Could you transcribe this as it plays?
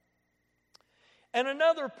And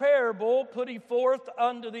another parable put he forth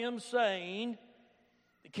unto them, saying,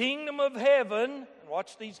 the kingdom of heaven, and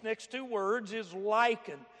watch these next two words, is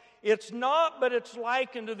likened. It's not, but it's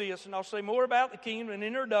likened to this. And I'll say more about the kingdom in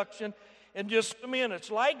introduction in just a minute.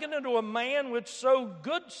 It's likened unto a man which sowed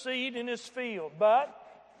good seed in his field. But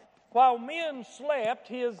while men slept,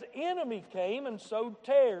 his enemy came and sowed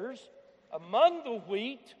tares among the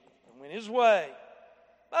wheat and went his way.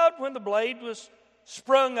 But when the blade was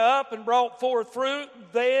sprung up and brought forth fruit,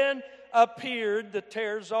 then appeared the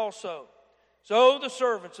tares also. So the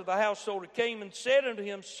servants of the householder came and said unto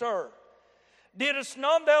him, Sir, didst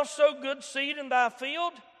not thou sow good seed in thy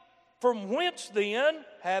field? From whence then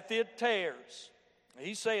hath it tares?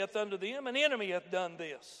 He saith unto them, An enemy hath done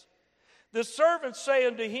this. The servants say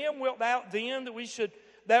unto him, Wilt thou then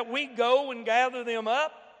that we go and gather them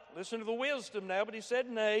up? Listen to the wisdom now. But he said,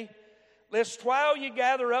 Nay, lest while ye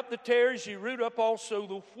gather up the tares, ye root up also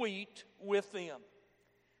the wheat with them.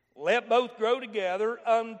 Let both grow together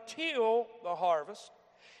until the harvest.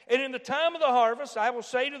 And in the time of the harvest, I will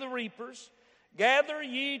say to the reapers, Gather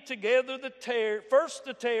ye together the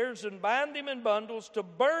tares, and bind them in bundles to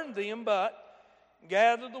burn them, but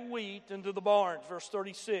gather the wheat into the barns. Verse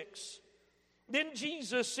 36. Then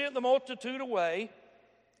Jesus sent the multitude away,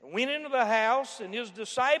 and went into the house, and his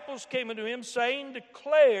disciples came unto him, saying,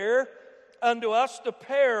 Declare unto us the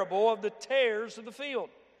parable of the tares of the field.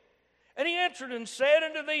 And he answered and said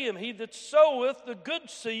unto them, He that soweth the good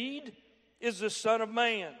seed is the Son of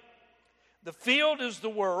Man. The field is the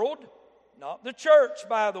world, not the church,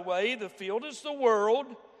 by the way. The field is the world.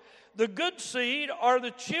 The good seed are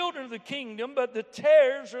the children of the kingdom, but the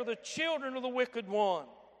tares are the children of the wicked one.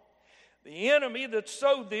 The enemy that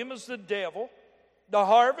sowed them is the devil. The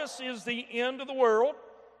harvest is the end of the world,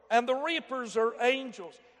 and the reapers are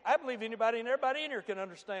angels. I believe anybody and everybody in here can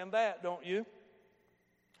understand that, don't you?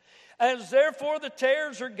 As therefore the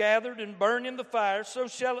tares are gathered and burned in the fire, so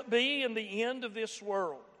shall it be in the end of this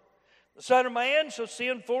world. The Son of Man shall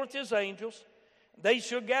send forth his angels. They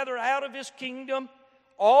shall gather out of his kingdom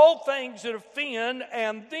all things that offend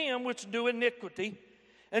and them which do iniquity,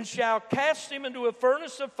 and shall cast them into a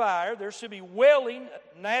furnace of fire. There shall be wailing,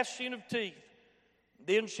 gnashing of teeth.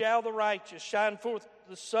 Then shall the righteous shine forth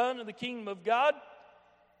the Son of the kingdom of God.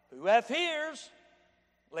 Who hath ears,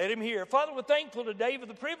 let him hear. Father, we're thankful today for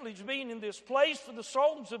the privilege of being in this place, for the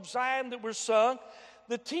songs of Zion that were sung,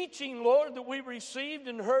 the teaching, Lord, that we received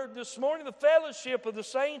and heard this morning, the fellowship of the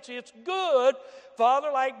saints. It's good,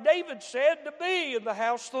 Father, like David said, to be in the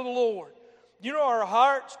house of the Lord. You know our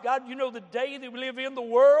hearts, God. You know the day that we live in, the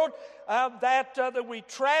world that we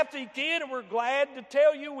traffic in, and we're glad to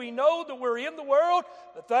tell you we know that we're in the world,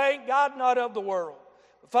 but thank God not of the world.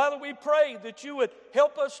 Father, we pray that you would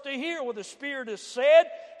help us to hear what the Spirit has said,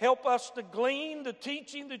 help us to glean the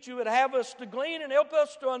teaching that you would have us to glean, and help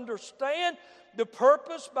us to understand the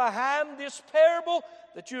purpose behind this parable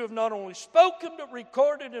that you have not only spoken but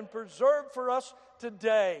recorded and preserved for us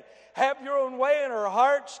today. Have your own way in our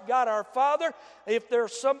hearts, God our Father. If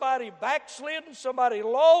there's somebody backslidden, somebody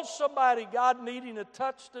lost, somebody, God, needing a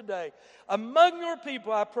touch today, among your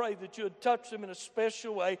people, I pray that you would touch them in a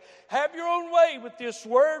special way. Have your own way with this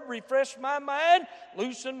word. Refresh my mind,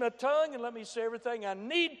 loosen my tongue, and let me say everything I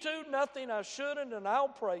need to, nothing I shouldn't, and I'll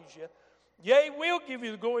praise you. Yea, we'll give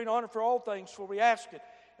you the glory and honor for all things, for we ask it.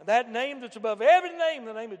 And that name that's above every name,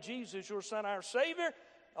 the name of Jesus, your Son, our Savior,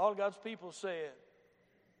 all God's people said.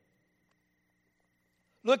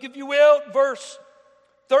 Look, if you will, verse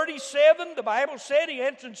 37, the Bible said, He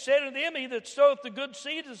answered and said unto them, He that soweth the good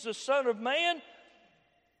seed is the Son of Man.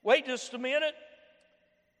 Wait just a minute.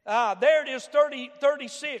 There it is,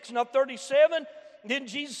 36, not 37. Then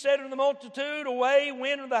Jesus said unto the multitude, Away,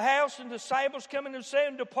 went into the house, and disciples coming and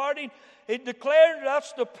saying, Departing, He declared unto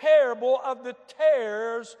us the parable of the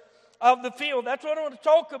tares of the field. That's what I want to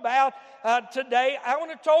talk about today. I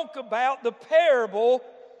want to talk about the parable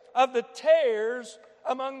of the tares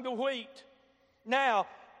among the wheat. Now,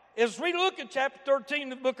 as we look at chapter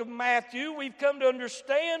 13 of the book of Matthew, we've come to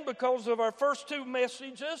understand, because of our first two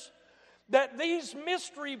messages, that these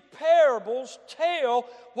mystery parables tell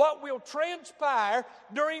what will transpire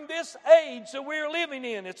during this age that we're living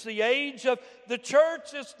in. It's the age of the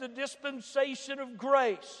church. It's the dispensation of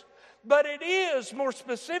grace. But it is, more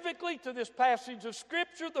specifically to this passage of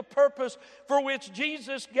Scripture, the purpose for which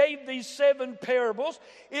Jesus gave these 7 parables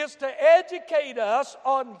is to educate us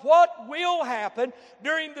on what will happen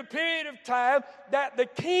during the period of time that the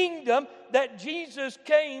kingdom that Jesus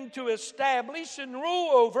came to establish and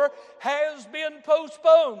rule over has been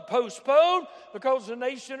postponed. Postponed because the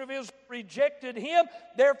nation of Israel rejected him,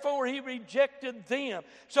 therefore he rejected them.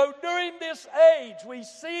 So during this age, we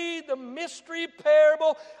see the mystery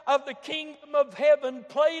parable of the kingdom of heaven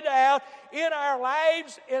played out in our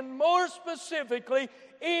lives, and more specifically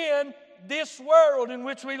in this world in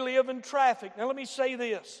which we live and traffic. Now let me say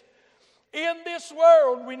this. In this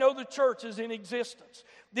world, we know the church is in existence.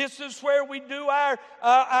 This is where we do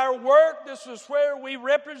our work. This is where we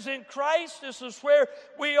represent Christ. This is where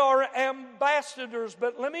we are ambassadors.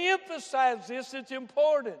 But let me emphasize this, it's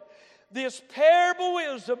important. This parable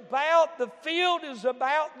is about, the field is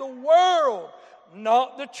about the world,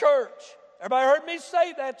 not the church. Everybody heard me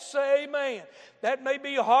say that? Say amen. That may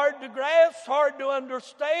be hard to grasp, hard to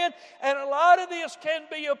understand, and a lot of this can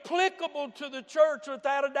be applicable to the church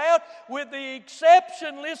without a doubt, with the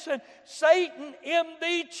exception, listen, Satan in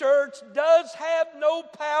the church does have no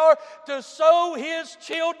power to sow his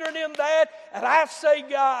children in that, and I say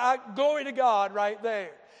glory to God right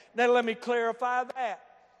there. Now let me clarify that.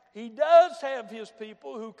 He does have his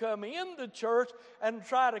people who come in the church and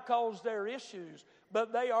try to cause their issues,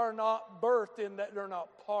 but they are not birthed in that, they're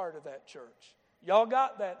not part of that church. Y'all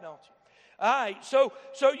got that, don't you? All right, so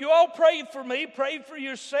you all pray for me, pray for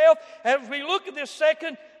yourself. As we look at this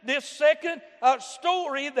second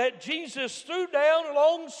story that Jesus threw down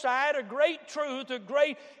alongside a great truth, a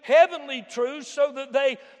great heavenly truth, so that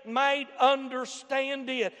they might understand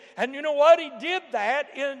it. And you know what? He did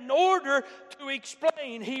that in order to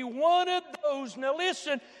explain. He wanted those, now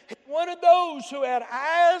listen, he wanted those who had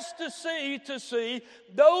eyes to see,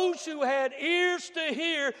 those who had ears to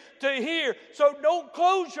hear. So don't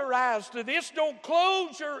close your eyes to this. Don't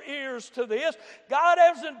close your ears to this. God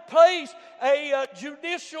hasn't placed a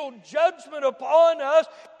judicial judgment upon us.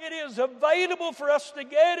 It is available for us to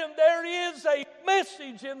get, and there is a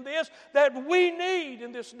message in this that we need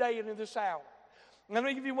in this day and in this hour. Let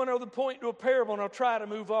me give you one other point to a parable, and I'll try to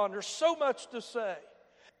move on. There's so much to say.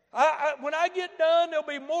 When I get done, there'll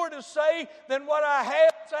be more to say than what I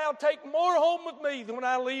have. So I'll take more home with me than when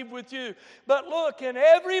I leave with you. But look, in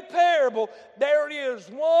every parable, there is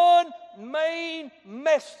one main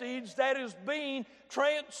message that is being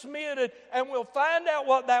transmitted, and we'll find out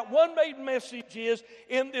what that one main message is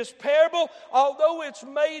in this parable. Although it's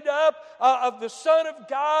made up of the Son of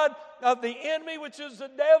God, of the enemy, which is the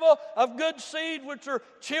devil, of good seed, which are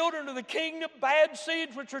children of the kingdom, bad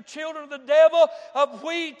seeds, which are children of the devil, of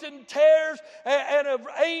wheat and tares, and of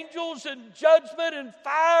angels and judgment and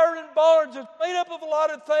fire and barns. It's made up of a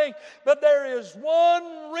lot of things, but there is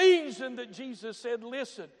one reason that Jesus said,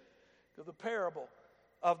 listen to the parable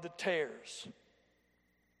of the tares.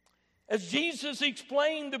 As Jesus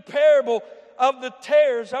explained the parable of the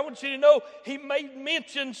tares, I want you to know he made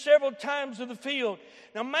mention several times of the field.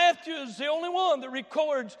 Now Matthew is the only one that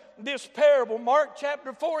records this parable. Mark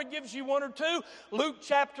chapter 4 gives you one or two. Luke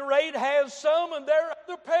chapter 8 has some, and there are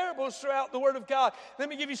other parables throughout the Word of God. Let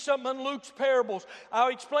me give you some on Luke's parables. I'll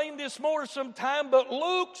explain this more sometime, but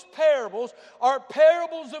Luke's parables are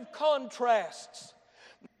parables of contrasts.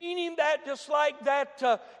 Meaning that just like that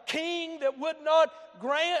king that would not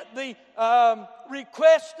grant the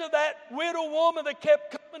request of that widow woman that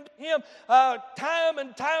kept coming to him time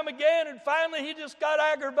and time again, and finally he just got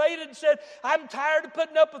aggravated and said, I'm tired of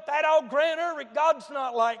putting up with that, I'll grant her. But God's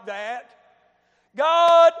not like that.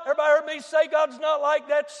 God, everybody heard me say God's not like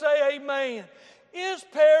that? Say amen. His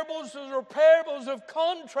parables are parables of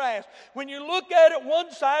contrast. When you look at it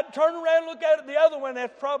one side, turn around and look at it the other one,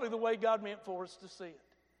 that's probably the way God meant for us to see it.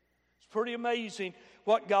 Pretty amazing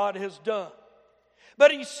what God has done.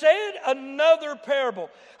 But he said another parable.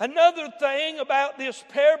 Another thing about this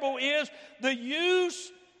parable is the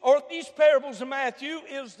use, or these parables of Matthew,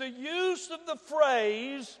 is the use of the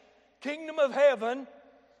phrase kingdom of heaven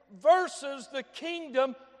versus the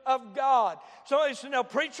kingdom of God. Somebody said, now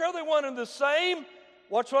preacher, are they one and the same?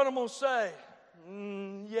 Watch what I'm going to say.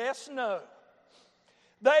 Yes, no.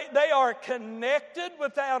 They are connected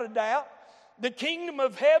without a doubt. The kingdom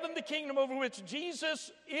of heaven, the kingdom over which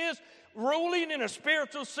Jesus is ruling in a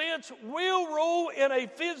spiritual sense, will rule in a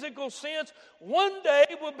physical sense. One day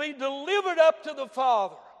will be delivered up to the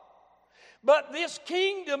Father. But this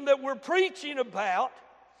kingdom that we're preaching about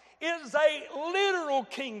is a literal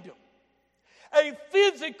kingdom. A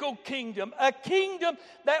physical kingdom, a kingdom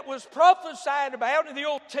that was prophesied about in the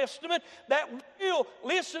Old Testament that will,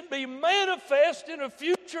 listen, be manifest in a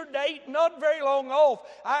future date not very long off,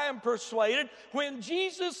 I am persuaded, when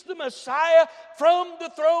Jesus the Messiah from the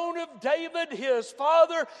throne of David, his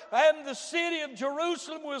father, and the city of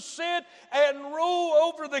Jerusalem will sit and rule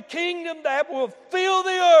over the kingdom that will fill the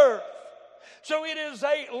earth. So it is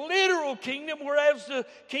a literal kingdom, whereas the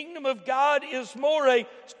kingdom of God is more a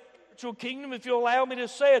spiritual kingdom, if you allow me to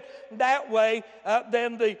say it that way,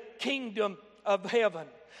 than the kingdom of heaven.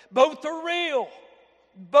 Both are real.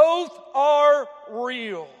 Both are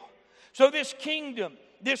real. So this kingdom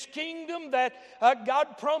that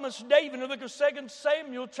God promised David in the book of 2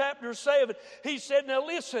 Samuel chapter 7, he said, now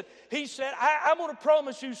listen, he said, I'm going to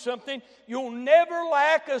promise you something. You'll never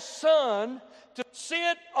lack a son to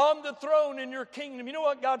sit on the throne in your kingdom. You know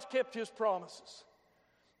what? God's kept His promises.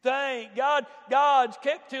 Thank God, God's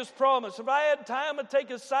kept His promise. If I had time, I'd take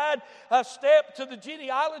a step to the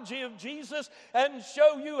genealogy of Jesus and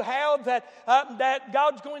show you how that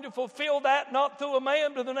God's going to fulfill that, not through a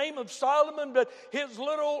man by the name of Solomon, but his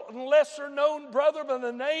little lesser-known brother by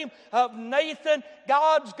the name of Nathan.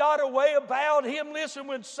 God's got a way about him. Listen,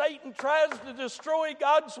 when Satan tries to destroy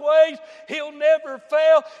God's ways, he'll never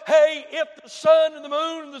fail. Hey, if the sun and the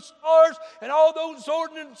moon and the stars and all those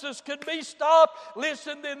ordinances could be stopped,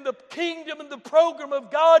 listen, then the kingdom and the program of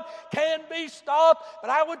God can be stopped. But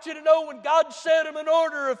I want you to know, when God set them in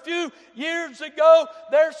order a few years ago,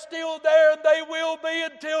 they're still there, and they will be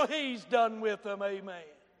until He's done with them. Amen.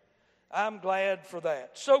 I'm glad for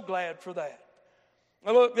that. So glad for that.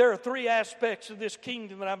 Now look, there are three aspects of this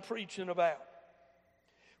kingdom that I'm preaching about.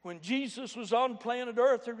 When Jesus was on planet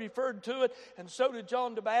Earth, He referred to it, and so did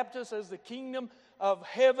John the Baptist, as the kingdom of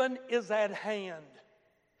heaven is at hand.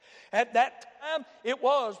 At that time, it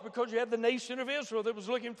was because you had the nation of Israel that was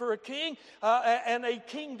looking for a king and a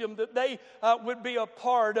kingdom that they would be a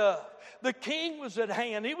part of. The king was at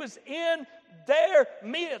hand. He was in their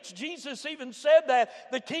midst. Jesus even said that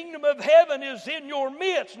the kingdom of heaven is in your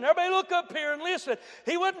midst. And everybody look up here and listen.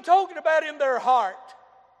 He wasn't talking about in their heart.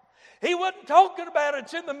 He wasn't talking about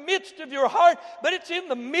it's in the midst of your heart, but it's in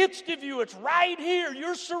the midst of you. It's right here.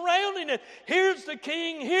 You're surrounding it. Here's the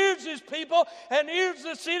king, here's His people, and here's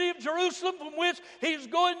the city of Jerusalem from which He's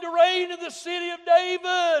going to reign in the city of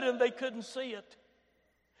David. And they couldn't see it.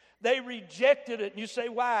 They rejected it. And you say,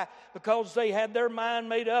 why? Because they had their mind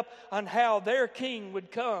made up on how their king would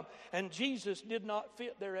come. And Jesus did not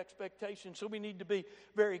fit their expectations. So we need to be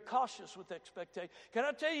very cautious with expectations. Can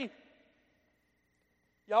I tell you,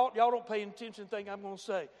 Y'all don't pay attention to the thing I'm going to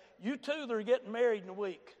say. You two that are getting married in a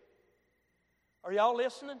week, are y'all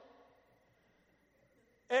listening?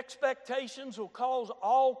 Expectations will cause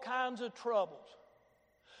all kinds of troubles.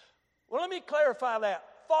 Well, let me clarify that.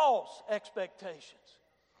 False expectations.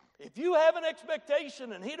 If you have an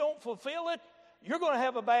expectation and he don't fulfill it, you're going to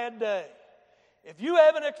have a bad day. If you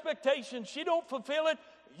have an expectation, she don't fulfill it,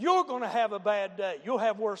 you're going to have a bad day. You'll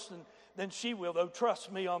have worse than she will, though.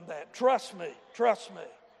 Trust me on that. Trust me. Trust me.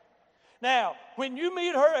 Now, when you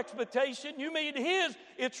meet her expectation, you meet his,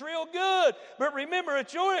 it's real good. But remember,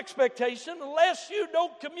 it's your expectation. Unless you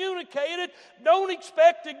don't communicate it, don't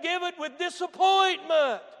expect to give it with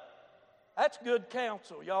disappointment. That's good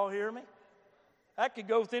counsel. Y'all hear me? I could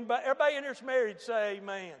go with anybody. Everybody in here's married, say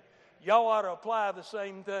amen. Y'all ought to apply the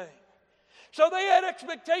same thing. So they had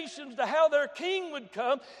expectations to how their king would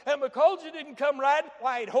come, and because he didn't come riding a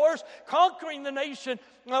white horse, conquering the nation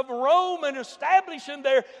of Rome and establishing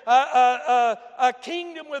their a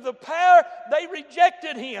kingdom with a power, they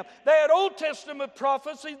rejected him. They had Old Testament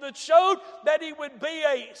prophecy that showed that he would be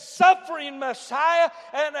a suffering Messiah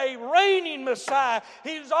and a reigning Messiah.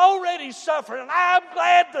 He's already suffered, and I'm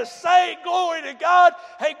glad to say, glory to God.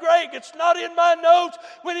 Hey, Greg, it's not in my notes.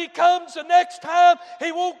 When he comes the next time,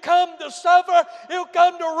 he won't come to suffer. He'll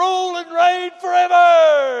come to rule and reign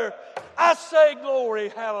forever. I say glory,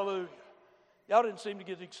 hallelujah. Y'all didn't seem to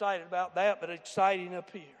get excited about that, but exciting up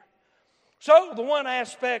here. So the one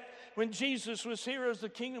aspect when Jesus was here is the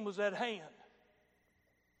kingdom was at hand.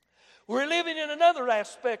 We're living in another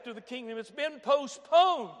aspect of the kingdom. It's been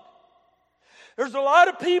postponed. There's a lot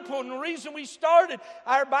of people, and the reason we started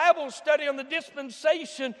our Bible study on the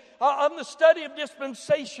dispensation, on the study of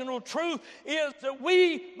dispensational truth, is that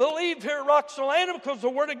we believe here at Roxalana, because the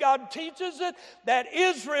Word of God teaches it, that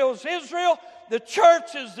Israel is Israel, the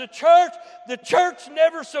church is the church. The church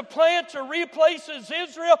never supplants or replaces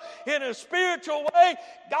Israel in a spiritual way.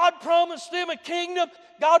 God promised them a kingdom.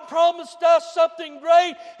 God promised us something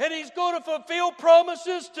great, and He's going to fulfill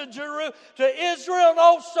promises to Israel and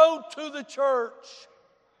also to the church.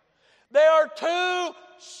 They are two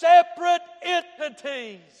separate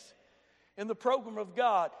entities in the program of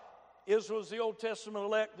God. Israel is the Old Testament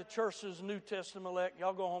elect, the church is the New Testament elect.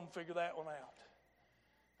 Y'all go home and figure that one out.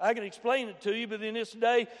 I can explain it to you, but in this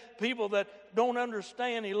day, people that don't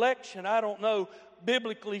understand election, I don't know,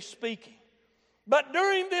 biblically speaking. But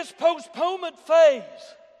during this postponement phase,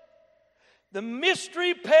 The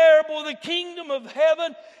mystery parable of the kingdom of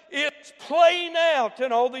heaven is playing out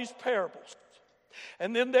in all these parables.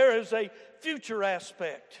 And then there is a future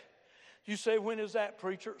aspect. You say, when is that,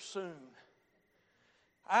 preacher? Soon.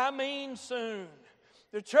 I mean soon.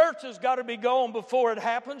 The church has got to be gone before it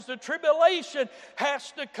happens. The tribulation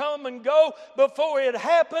has to come and go before it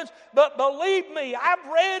happens. But believe me, I've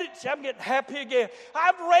read it. See, I'm getting happy again.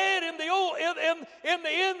 I've read in the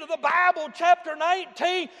end of the Bible, chapter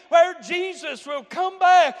 19, where Jesus will come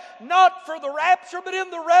back, not for the rapture, but in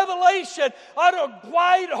the revelation, on a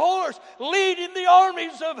white horse, leading the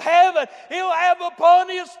armies of heaven. He'll have upon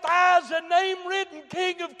his thighs a name written,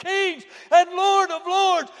 King of Kings and Lord of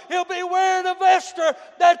Lords. He'll be wearing a vesture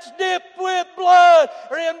that's dipped with blood,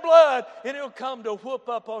 or in blood, and he'll come to whoop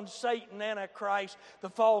up on Satan, Antichrist, the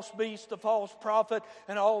false beast, the false prophet,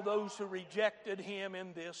 and all those who rejected him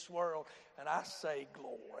in this world. And I say,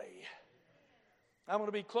 glory. I'm going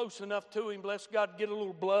to be close enough to him, bless God, get a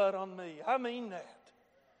little blood on me. I mean that.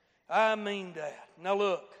 I mean that. Now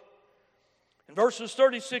look, in verses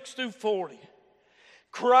 36 through 40,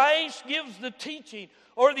 Christ gives the teaching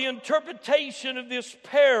or the interpretation of this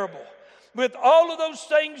parable with all of those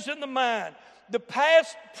things in the mind. The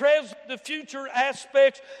past, present, the future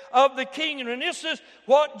aspects of the kingdom. And this is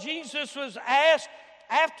what Jesus was asked.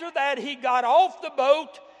 After that, he got off the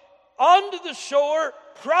boat, onto the shore,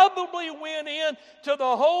 probably went in to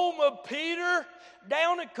the home of Peter,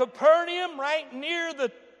 down at Capernaum, right near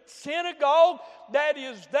the synagogue that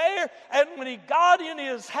is there. And when he got in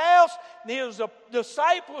his house, his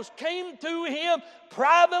disciples came to him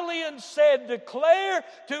privately and said, declare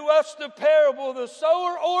to us the parable of the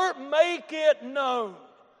sower, or make it known.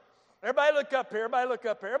 Everybody look up here. Everybody look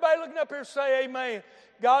up here. Everybody looking up here say amen.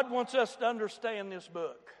 God wants us to understand this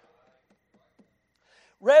book.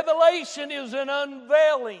 Revelation is an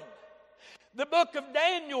unveiling. The book of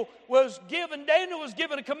Daniel was given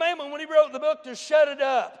a commandment when he wrote the book to shut it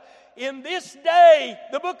up. In this day,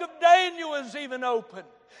 the book of Daniel is even open.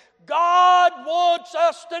 God wants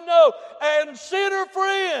us to know, and sinner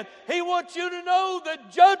friend, he wants you to know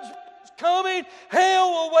that judgment is coming. Hell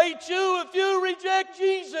will await you if you reject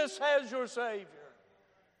Jesus as your Savior.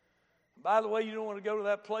 By the way, you don't want to go to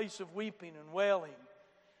that place of weeping and wailing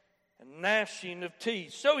and gnashing of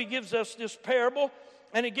teeth. So he gives us this parable.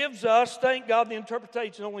 And he gives us, thank God, the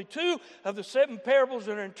interpretation. Only 2 of the 7 parables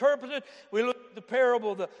that are interpreted. We looked at the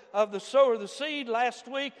parable of the sower of the seed last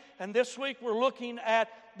week. And this week we're looking at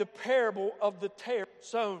the parable of the tares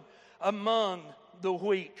sown among the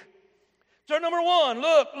wheat. So number 1,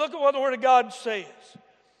 look at what the Word of God says.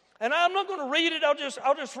 And I'm not going to read it.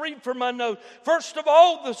 I'll just read from my notes. First of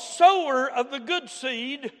all, the sower of the good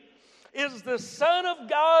seed is the Son of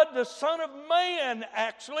God, the Son of Man,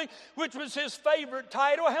 actually, which was his favorite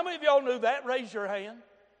title. How many of y'all knew that? Raise your hand.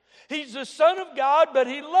 He's the Son of God, but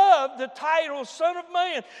he loved the title Son of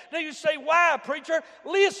Man. Now you say, why, preacher?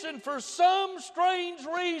 Listen, for some strange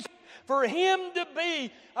reason, for him to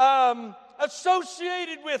be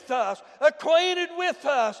associated with us, acquainted with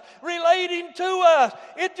us, relating to us,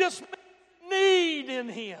 it just need in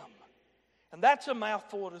him. And that's a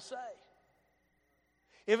mouthful to say.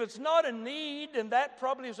 If it's not a need, and that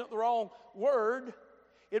probably isn't the wrong word,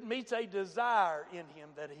 it meets a desire in him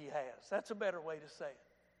that he has. That's a better way to say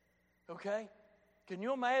it. Okay? Can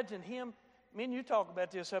you imagine him? Me and you talk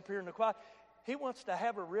about this up here in the choir. He wants to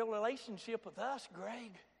have a real relationship with us,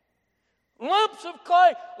 Greg. Lumps of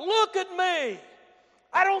clay. Look at me.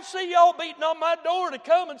 I don't see y'all beating on my door to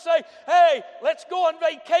come and say, hey, let's go on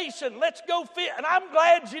vacation. Let's go fit. And I'm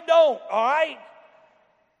glad you don't, all right?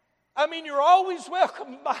 I mean, you're always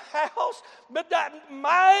welcome to my house, but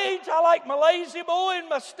my age, I like my lazy boy and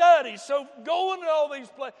my studies. So going to all these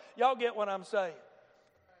places, y'all get what I'm saying.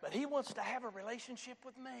 But he wants to have a relationship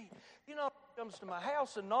with me. You know, he comes to my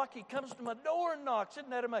house and knocks. He comes to my door and knocks. Isn't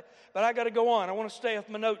that amazing? But I got to go on. I want to stay with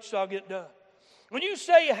my notes so I'll get done. When you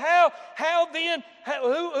say who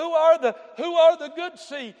are the good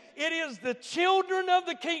seed? It is the children of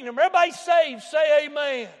the kingdom. Everybody saved, say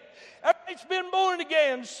amen. Everybody's been born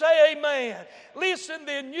again, say amen. Listen,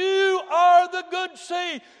 then, you are the good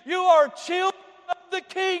seed. You are children of the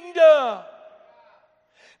kingdom.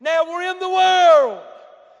 Now we're in the world.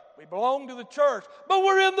 We belong to the church, but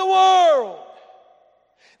we're in the world.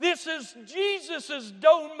 This is Jesus'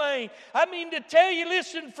 domain. I mean to tell you,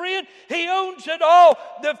 listen, friend, he owns it all.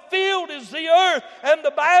 The field is the earth, and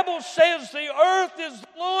the Bible says the earth is the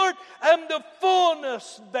Lord and the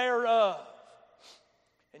fullness thereof.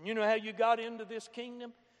 And you know how you got into this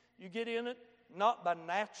kingdom? You get in it not by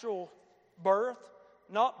natural birth,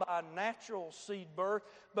 not by a natural seed birth,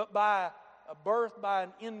 but by a birth by an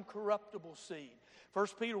incorruptible seed. 1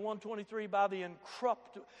 Peter 1:23, by the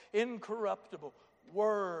incorruptible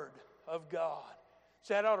Word of God.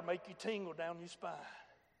 See, that ought to make you tingle down your spine.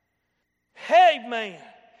 Amen.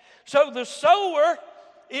 So the sower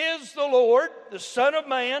is the Lord, the Son of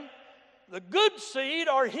Man. The good seed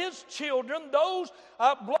are His children, those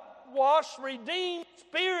blood-washed, redeemed,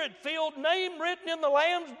 Spirit-filled, name written in the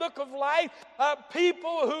Lamb's Book of Life,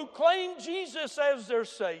 people who claim Jesus as their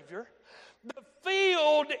Savior. The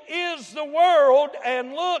field is the world,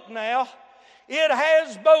 and look now, it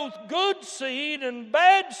has both good seed and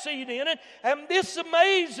bad seed in it, and this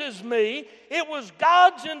amazes me. It was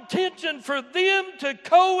God's intention for them to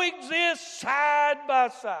coexist side by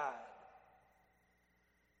side.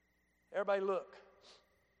 Everybody look.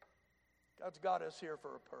 God's got us here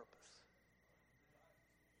for a purpose.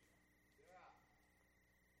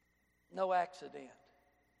 No accident.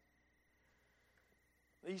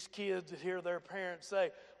 These kids that hear their parents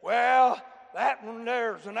say, well, that one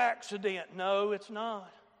there's an accident. No, it's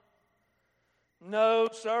not. No,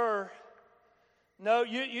 sir. No,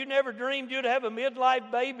 you never dreamed you'd have a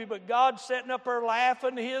midlife baby, but God's sitting up there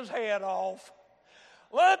laughing His head off.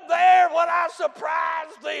 Look there what I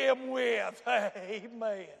surprised them with.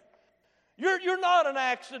 Amen. You're not an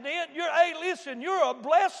accident. Hey, listen, you're a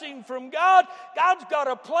blessing from God. God's got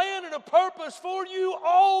a plan and a purpose for you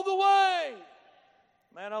all the way.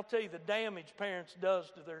 Man, I'll tell you the damage parents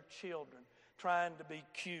does to their children trying to be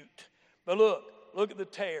cute. But look at the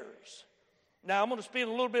tares. Now, I'm going to spend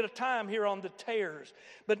a little bit of time here on the tares,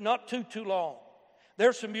 but not too long.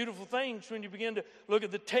 There's some beautiful things when you begin to look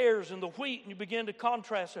at the tares and the wheat and you begin to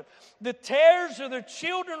contrast them. The tares are the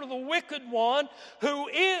children of the wicked one who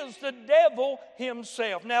is the devil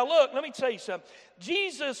himself. Now look, let me tell you something.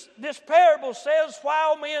 Jesus, this parable says,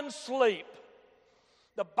 while men sleep.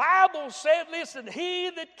 The Bible said, listen, he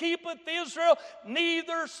that keepeth Israel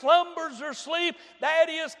neither slumbers nor sleep. That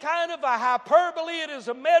is kind of a hyperbole. It is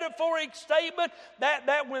a metaphoric statement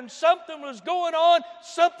that when something was going on,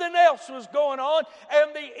 something else was going on.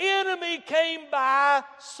 And the enemy came by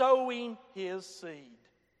sowing his seed.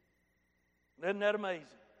 Isn't that amazing?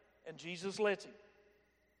 And Jesus lets him.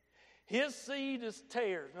 His seed is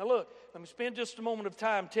tares. Now look, let me spend just a moment of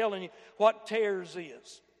time telling you what tares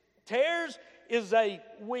is. Tares is a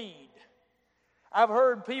weed. I've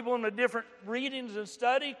heard people in the different readings and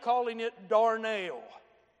study calling it darnel.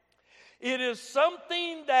 It is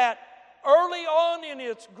something that early on in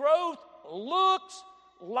its growth looks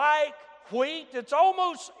like wheat. It's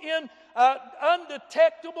almost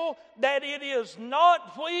undetectable that it is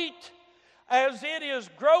not wheat as it is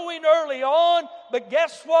growing early on. But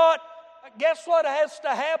guess what? Guess what has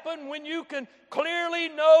to happen when you can clearly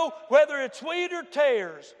know whether it's wheat or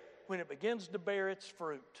tares? When it begins to bear its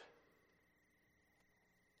fruit.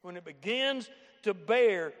 When it begins to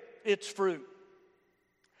bear its fruit.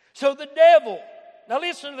 So the devil, now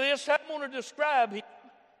listen to this, I'm going to describe him,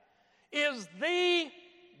 is the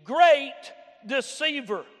great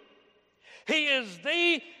deceiver. He is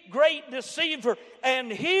the great deceiver. And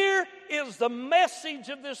here is the message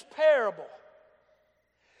of this parable.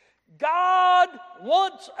 God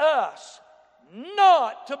wants us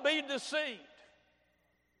not to be deceived.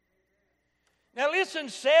 Now listen,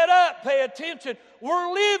 set up, pay attention.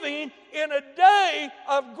 We're living in a day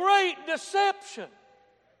of great deception.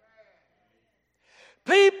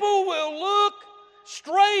 People will look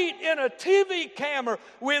straight in a TV camera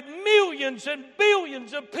with millions and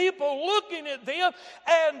billions of people looking at them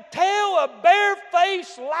and tell a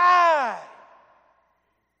barefaced lie.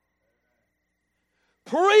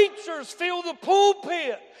 Preachers fill the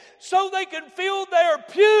pulpit so they can fill their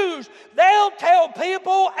pews. They'll tell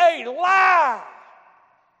people a lie.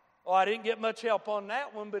 Oh, I didn't get much help on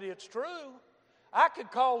that one, but it's true. I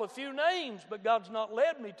could call a few names, but God's not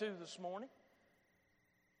led me to this morning.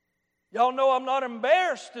 Y'all know I'm not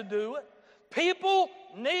embarrassed to do it. People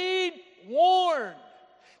need warned.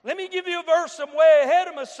 Let me give you a verse. I'm way ahead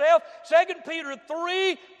of myself. 2 Peter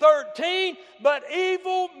 3:13. But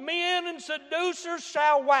evil men and seducers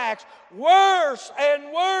shall wax worse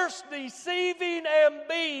and worse, deceiving and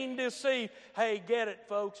being deceived. Hey, get it,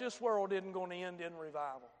 folks. This world isn't going to end in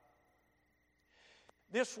revival.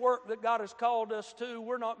 This work that God has called us to,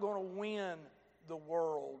 we're not going to win the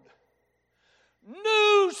world.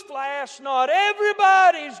 Newsflash, not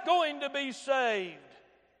everybody's going to be saved.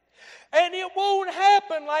 And it won't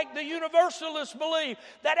happen like the universalists believe,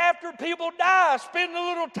 that after people die, spend a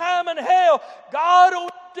little time in hell, God will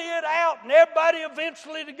empty it out and everybody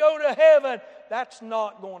eventually to go to heaven. That's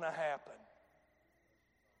not going to happen.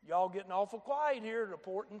 Y'all getting awful quiet here at a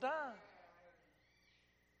important time.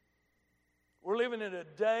 We're living in a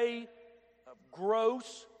day of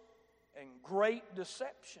gross and great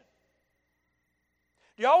deception.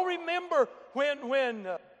 Do y'all remember when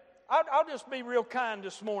I'll just be real kind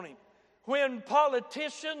this morning, when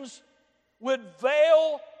politicians would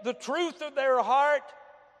veil the truth of their heart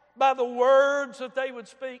by the words that they would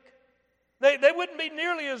speak? They wouldn't be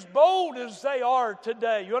nearly as bold as they are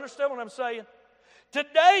today. You understand what I'm saying?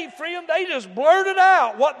 Today, friend, they just blurted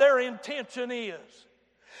out what their intention is.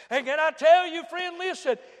 And can I tell you, friend,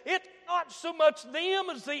 listen, it's not so much them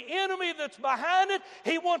as the enemy that's behind it.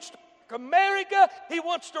 He wants to wreck America. He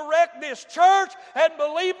wants to wreck this church. And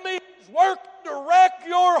believe me, he's working to wreck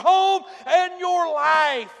your home and your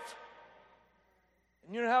life.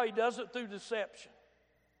 And you know how he does it? Through deception.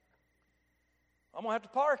 I'm going to have to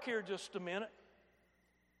park here just a minute.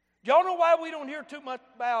 Do y'all know why we don't hear too much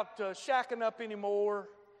about shacking up anymore?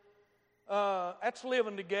 That's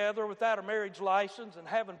living together without a marriage license and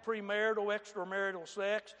having premarital, extramarital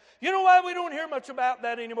sex. You know why we don't hear much about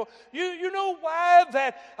that anymore? You know why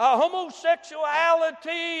that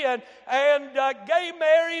homosexuality and gay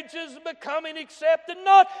marriage is becoming accepted?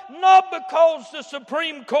 Not because the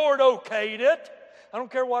Supreme Court okayed it. I don't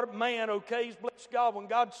care what man okays. Bless God, when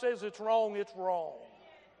God says it's wrong, it's wrong.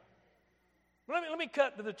 Let me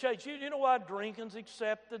cut to the chase. You know why drinking's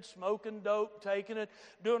accepted, smoking dope, taking it,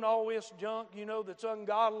 doing all this junk, that's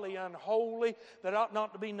ungodly, unholy, that ought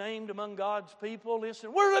not to be named among God's people?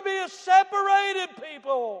 Listen, we're to be a separated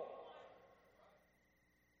people.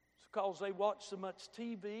 It's because they watch so much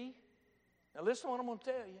TV. Now listen to what I'm going to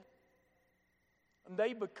tell you. And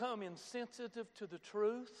they become insensitive to the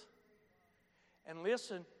truth. And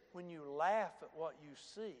listen, when you laugh at what you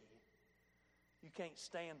see, you can't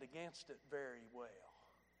stand against it very well.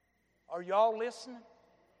 Are y'all listening?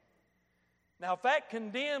 Now, if that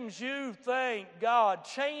condemns you, thank God.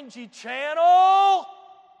 Change your channel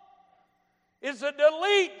is a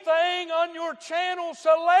delete thing on your channel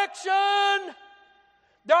selection.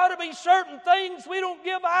 There ought to be certain things we don't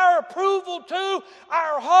give our approval to,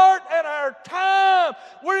 our heart and our time.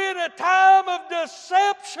 We're in a time of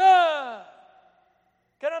deception.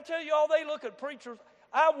 Can I tell you all, they look at preachers.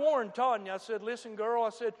 I warned Tanya, I said, listen, girl, I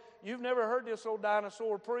said, you've never heard this old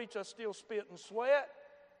dinosaur preach, I still spit and sweat.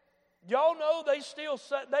 Y'all know they still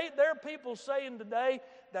say, there are people saying today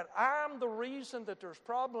that I'm the reason that there's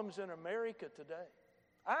problems in America today.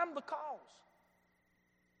 I'm the cause.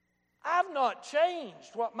 I've not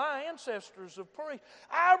changed what my ancestors have preached.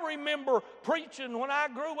 I remember preaching when I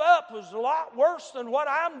grew up was a lot worse than what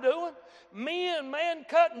I'm doing. Men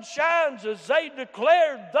cutting shines as they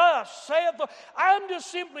declared, thus saith the... I'm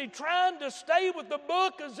just simply trying to stay with the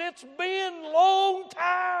book as it's been a long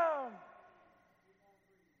time.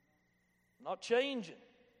 Not changing.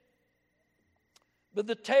 But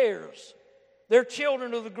the tares, they're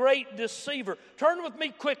children of the great deceiver. Turn with me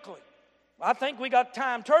quickly. I think we got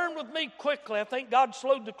time. Turn with me quickly. I think God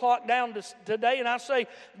slowed the clock down today, and I say,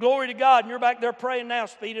 glory to God. And you're back there praying now.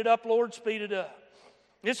 Speed it up, Lord, speed it up.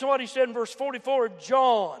 This is what he said in verse 44 of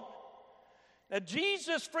John. Now,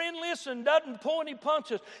 Jesus, friend, listen, doesn't pull any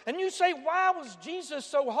punches. And you say, why was Jesus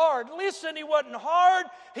so hard? Listen, he wasn't hard.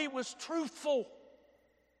 He was truthful.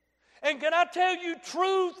 And can I tell you,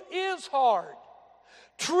 truth is hard.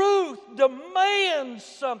 Truth demands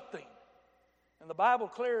something. And the Bible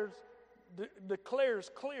declares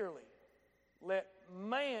clearly, let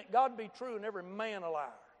God be true and every man a liar.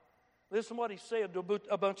 Listen to what he said to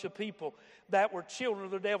a bunch of people that were children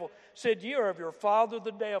of the devil. Said, you are of your father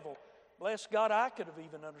the devil. Bless God, I could have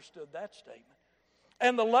even understood that statement.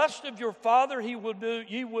 And the lust of your father he will do,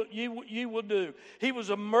 you will do. He was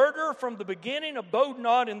a murderer from the beginning, abode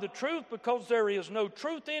not in the truth, because there is no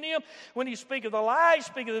truth in him. When he speaketh a lie, he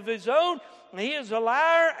speaketh of his own, and he is a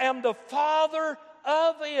liar and the father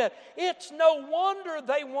of it. It's no wonder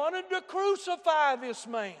they wanted to crucify this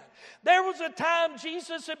man. There was a time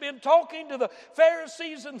Jesus had been talking to the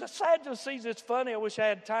Pharisees and the Sadducees. It's funny, I wish I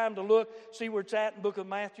had time to look, see where it's at in the book of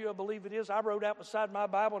Matthew, I believe it is. I wrote out beside my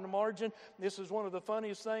Bible in the margin, this is one of the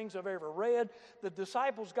funniest things I've ever read. The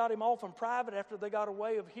disciples got him off in private after they got a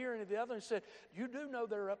way of hearing of the other and said, you do know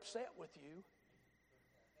they're upset with you.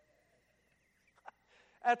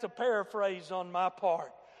 That's a paraphrase on my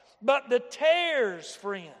part. But the tares,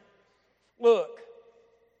 friend, look,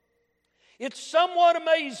 it somewhat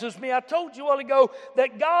amazes me. I told you a while ago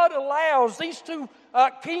that God allows these two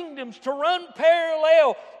kingdoms to run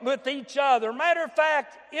parallel with each other. Matter of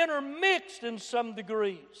fact, intermixed in some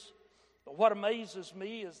degrees. But what amazes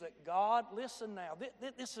me is that God, listen now,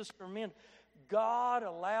 this is tremendous. God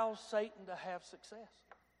allows Satan to have success.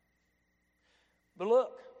 But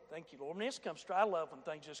look, thank you, Lord. When this comes true, I love when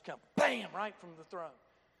things just come, bam, right from the throne.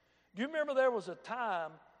 Do you remember there was a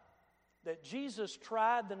time that Jesus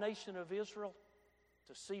tried the nation of Israel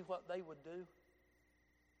to see what they would do?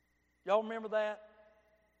 Y'all remember that?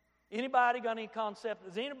 Anybody got any concept?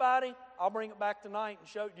 Does anybody? I'll bring it back tonight and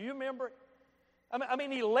show. Do you remember it? I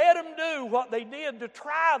mean, He let them do what they did to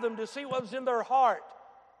try them to see what was in their heart.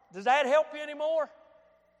 Does that help you anymore?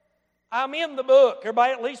 I'm in the book.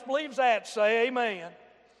 Everybody at least believes that. Say amen.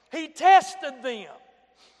 He tested them.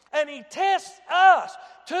 And He tests us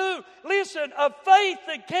too. Listen, a faith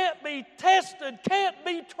that can't be tested can't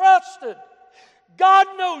be trusted. God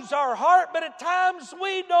knows our heart, but at times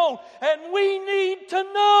we don't. And we need to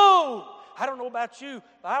know. I don't know about you,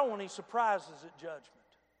 but I don't want any surprises at judgment.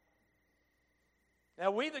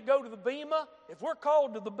 Now, we that go to the Bema, if we're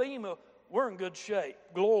called to the Bema, we're in good shape.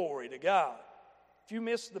 Glory to God. If you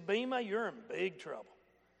miss the Bema, you're in big trouble.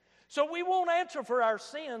 So we won't answer for our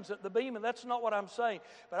sins at the Bema. That's not what I'm saying.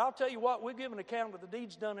 But I'll tell you what, we give an account of the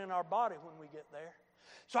deeds done in our body when we get there.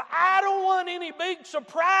 So I don't want any big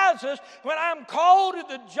surprises when I'm called to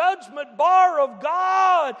the judgment bar of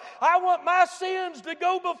God. I want my sins to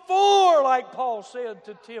go before, like Paul said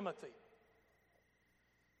to Timothy.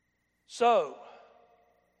 So,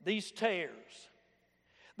 these tares,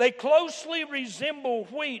 they closely resemble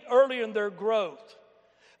wheat early in their growth.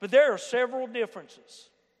 But there are several differences.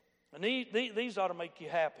 And these ought to make you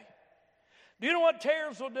happy. Do you know what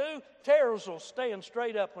tares will do? Tares will stand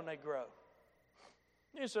straight up when they grow.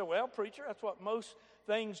 You say, well, preacher, that's what most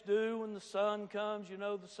things do when the sun comes. You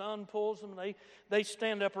know, the sun pulls them and they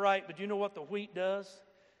stand upright. But you know what the wheat does?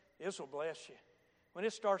 This will bless you. When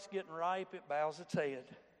it starts getting ripe, it bows its head.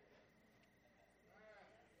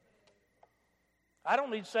 I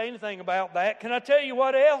don't need to say anything about that. Can I tell you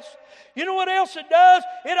what else? You know what else it does?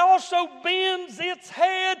 It also bends its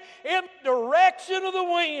head in the direction of the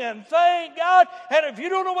wind. Thank God. And if you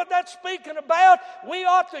don't know what that's speaking about, we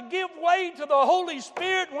ought to give way to the Holy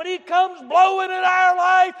Spirit when He comes blowing in our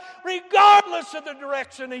life, regardless of the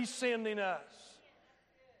direction He's sending us.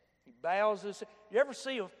 He bows his head. You ever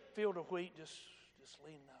see a field of wheat just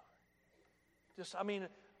leaning over?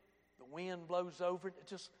 The wind blows over it.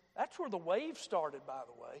 That's where the wave started, by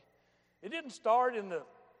the way. It didn't start in the,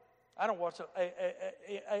 I don't watch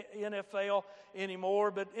NFL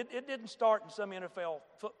anymore, but it didn't start in some NFL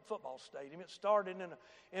football stadium. It started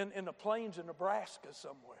in the plains of Nebraska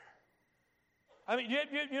somewhere. I mean,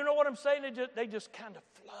 you know what I'm saying? They just kind of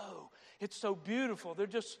flow. It's so beautiful. They're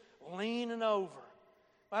just leaning over.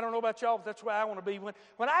 I don't know about y'all, but that's where I want to be. When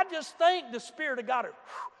I just think the Spirit of God is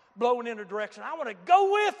blowing in a direction, I want to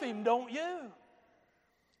go with Him, don't you?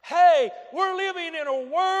 Hey, we're living in a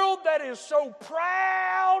world that is so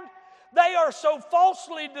proud. They are so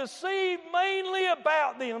falsely deceived, mainly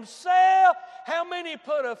about themselves. How many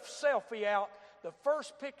put a selfie out? The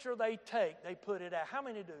first picture they take, they put it out. How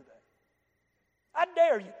many do that? I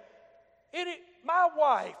dare you. My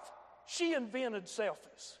wife, she invented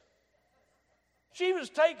selfies. She was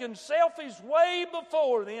taking selfies way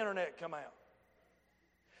before the internet come out.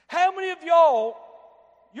 How many of y'all,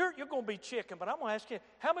 you're going to be chicken, but I'm going to ask you,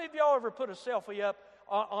 how many of y'all ever put a selfie up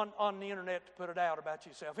on the internet to put it out about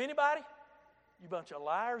yourself? Anybody? You bunch of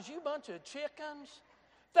liars. You bunch of chickens.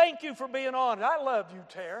 Thank you for being honest. I love you,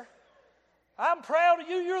 Tara. I'm proud of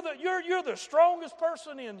you. You're the strongest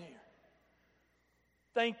person in here.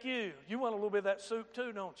 Thank you. You want a little bit of that soup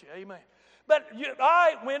too, don't you? Amen. But all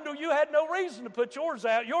right, Wendell, you had no reason to put yours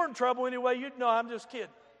out. You're in trouble anyway. You know, I'm just kidding.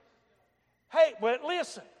 Hey, but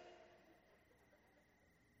listen.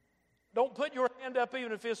 Don't put your hand up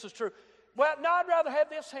even if this is true. Well, no, I'd rather have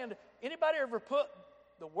this hand. Anybody ever put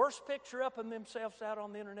the worst picture up of themselves out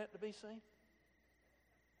on the internet to be seen?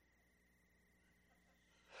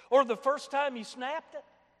 Or the first time you snapped it?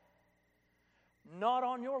 Not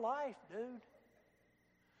on your life, dude.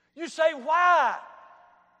 You say, why?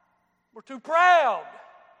 We're too proud.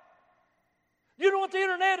 You know what the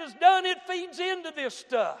internet has done? It feeds into this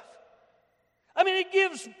stuff. I mean, it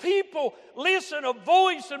gives people, listen, a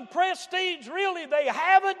voice and prestige really they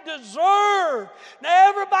haven't deserved. Now,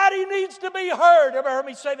 everybody needs to be heard. Ever heard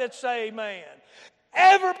me say that? Say amen.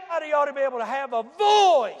 Everybody ought to be able to have a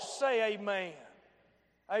voice. Say amen.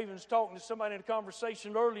 I even was talking to somebody in a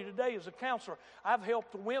conversation earlier today as a counselor. I've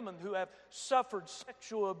helped women who have suffered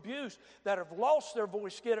sexual abuse that have lost their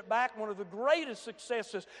voice get it back. One of the greatest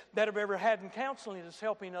successes that I've ever had in counseling is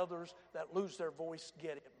helping others that lose their voice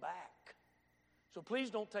get it back. So please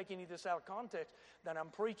don't take any of this out of context that I'm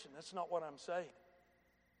preaching. That's not what I'm saying.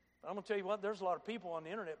 But I'm going to tell you what, there's a lot of people on the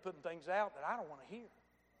internet putting things out that I don't want to hear.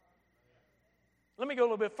 Let me go a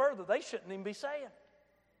little bit further. They shouldn't even be saying it.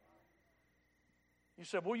 You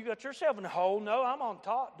said, well, you got yourself in a hole. No, I'm on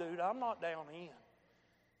top, dude. I'm not down in.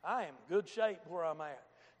 I am in good shape where I'm at.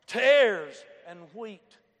 tares and wheat.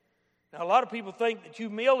 Now, a lot of people think that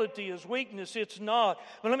humility is weakness. It's not.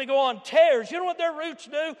 But let me go on. Tares, you know what their roots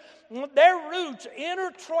do? Their roots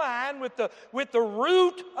intertwine with the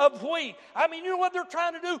root of wheat. I mean, you know what they're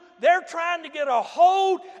trying to do? They're trying to get a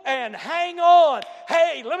hold and hang on.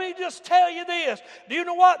 Hey, let me just tell you this. Do you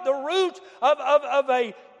know what the roots of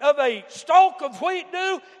a stalk of wheat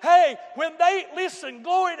do? Hey, when they, listen,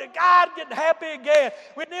 glory to God, get happy again.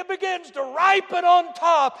 When it begins to ripen on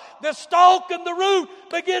top, the stalk and the root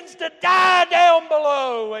begins to die down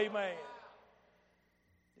below. Amen.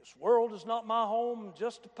 This world is not my home,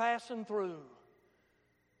 just a passing through.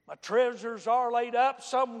 My treasures are laid up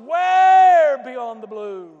somewhere beyond the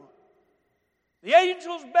blue. The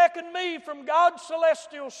angels beckon me from God's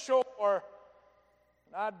celestial shore,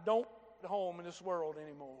 and I don't get home in this world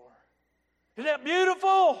anymore. Isn't that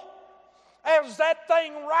beautiful? As that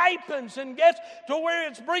thing ripens and gets to where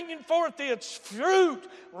it's bringing forth its fruit,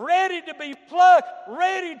 ready to be plucked,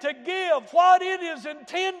 ready to give what it is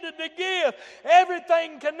intended to give,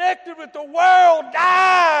 everything connected with the world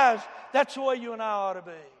dies. That's the way you and I ought to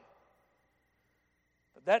be.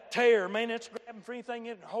 But that tare, man, it's grabbing for anything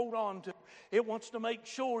it can hold on to. It wants to make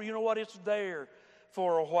sure, you know what, it's there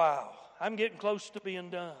for a while. I'm getting close to being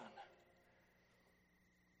done.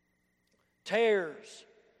 Tares,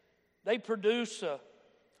 they produce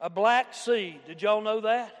a black seed. Did y'all know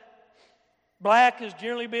that? Black has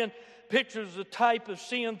generally been pictured as a type of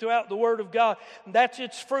sin throughout the Word of God. And that's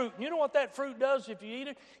its fruit. And you know what that fruit does if you eat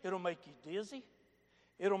it? It'll make you dizzy.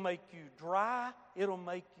 It'll make you dry. It'll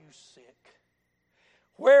make you sick.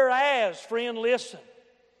 Whereas, friend, listen,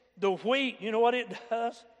 the wheat, you know what it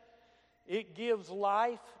does? It gives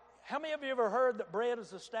life. How many of you ever heard that bread is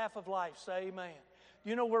the staff of life? Say amen.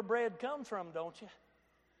 You know where bread comes from, don't you?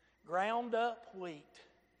 Ground up wheat.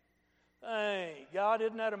 Hey, God,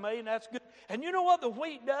 isn't that amazing? That's good. And you know what the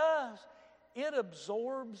wheat does? It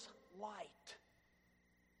absorbs light.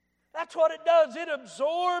 That's what it does. It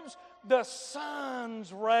absorbs the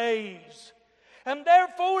sun's rays. And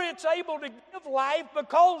therefore it's able to give life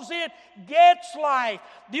because it gets life.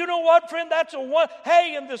 Do you know what, friend? That's a one.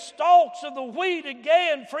 Hey, and the stalks of the wheat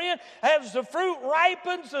again, friend, as the fruit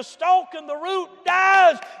ripens, the stalk and the root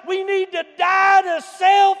dies. We need to die to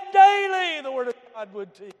self daily, the Word of God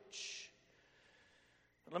would teach.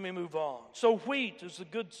 But let me move on. So wheat is the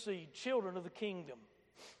good seed, children of the kingdom,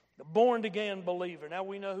 the born-again believer. Now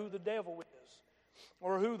we know who the devil is,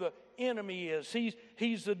 or who the enemy is.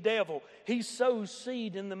 He's the devil. He sows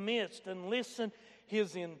seed in the midst. And listen,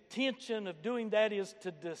 his intention of doing that is to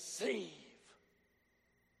deceive.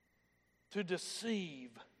 To deceive.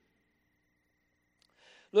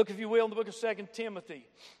 Look, if you will, in the book of 2 Timothy,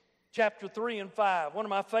 chapter 3 and 5. One of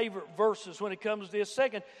my favorite verses when it comes to this.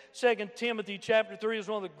 2 Timothy chapter 3 is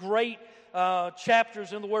one of the great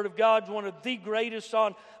chapters in the Word of God. One of the greatest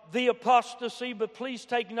on the apostasy. But please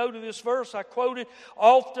take note of this verse. I quote it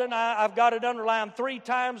often. I've got it underlined 3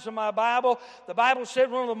 times in my Bible. The Bible said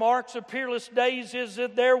one of the marks of peerless days is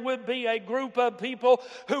that there would be a group of people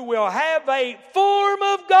who will have a form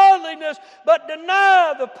of godliness but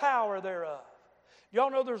deny the power thereof. Y'all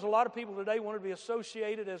know there's a lot of people today want to be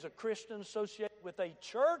associated as a Christian, associated with a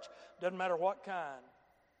church, doesn't matter what kind,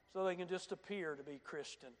 so they can just appear to be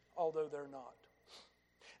Christian, although they're not.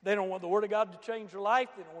 They don't want the Word of God to change their life.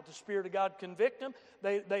 They don't want the Spirit of God to convict them.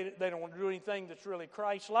 They don't want to do anything that's really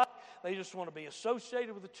Christ-like. They just want to be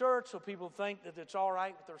associated with the church so people think that it's all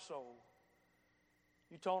right with their soul.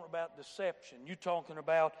 You're talking about deception. You're talking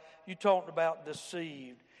about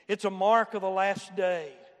deceived. It's a mark of the last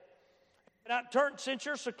day. And since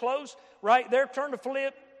you're so close, right there, turn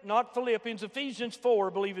to Ephesians 4, I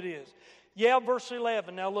believe it is. Yeah, verse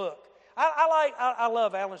 11. Now look, I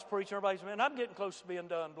love Alan's preaching. Everybody's, man, I'm getting close to being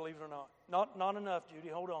done, believe it or not. Not enough, Judy,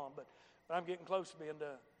 hold on, but I'm getting close to being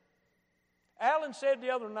done. Alan said the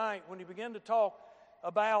other night when he began to talk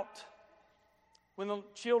about when the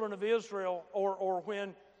children of Israel, or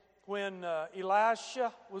when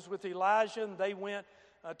Elisha was with Elijah and they went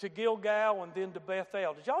to Gilgal and then to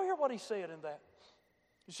Bethel. Did y'all hear what he said in that?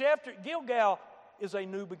 You see, after Gilgal is a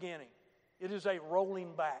new beginning. It is a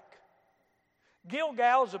rolling back.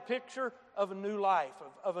 Gilgal is a picture of a new life,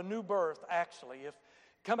 of a new birth, actually. If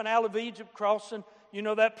coming out of Egypt, crossing, you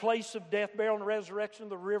know, that place of death, burial, and resurrection,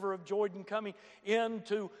 the river of Jordan, coming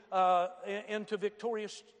into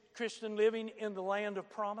victorious Christian living in the land of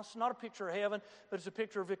promise. Not a picture of heaven, but it's a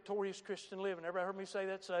picture of victorious Christian living. Everybody heard me say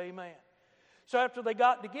that? Say amen. So after they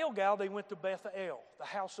got to Gilgal, they went to Bethel, the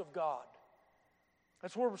house of God.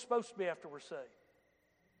 That's where we're supposed to be after we're saved.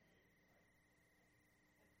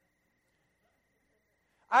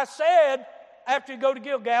 I said After you go to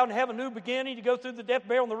Gilgal and have a new beginning, you go through the death,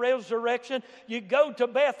 burial, and the resurrection, you go to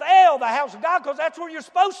Bethel, the house of God, because that's where you're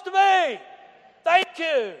supposed to be. Thank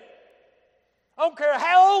you. I don't care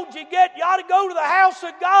how old you get, you ought to go to the house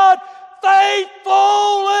of God faithfully.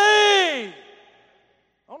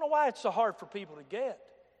 I don't know why it's so hard for people to get.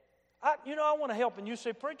 I want to help, and you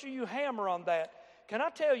say, preacher, you hammer on that. Can I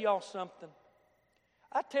tell y'all something?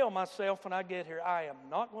 I tell myself when I get here, I am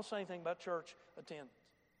not going to say anything about church attendance.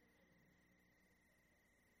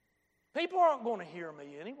 People aren't going to hear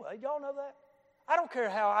me anyway. Y'all know that? I don't care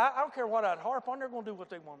what I'd harp on. They're going to do what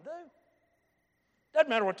they want to do. Doesn't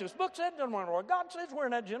matter what this book said. Doesn't matter what God says. We're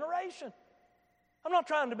in that generation. I'm not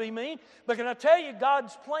trying to be mean, but can I tell you,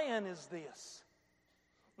 God's plan is this.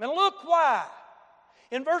 And look why.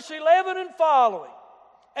 In verse 11 and following,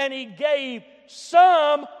 and He gave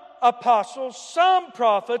some apostles, some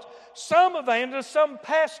prophets, some evangelists, some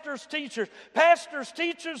pastors, teachers. Pastors,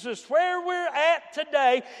 teachers is where we're at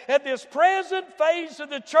today at this present phase of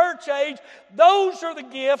the church age. Those are the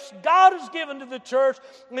gifts God has given to the church.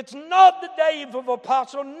 It's not the day of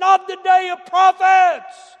apostles, not the day of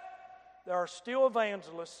prophets. There are still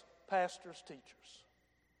evangelists, pastors, teachers.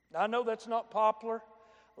 Now, I know that's not popular.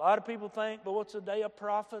 A lot of people think, but what's a day of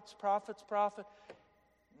prophets?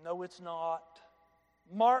 No, it's not.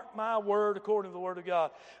 Mark my word according to the word of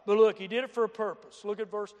God. But look, He did it for a purpose. Look at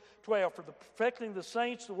verse 12. For the perfecting of the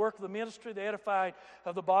saints, the work of the ministry, the edifying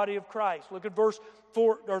of the body of Christ. Look at verse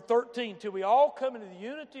 13. Till we all come into the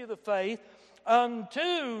unity of the faith,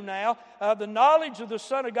 unto now the knowledge of the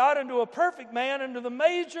Son of God, unto a perfect man, unto the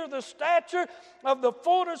measure of the stature of the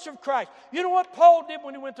fullness of Christ. You know what Paul did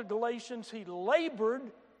when he went to Galatians? He labored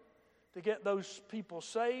to get those people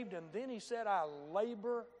saved, and then he said, I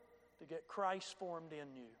labor to get Christ formed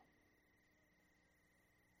in you.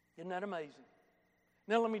 Isn't that amazing?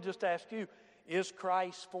 Now let me just ask you, is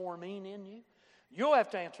Christ forming in you? You'll have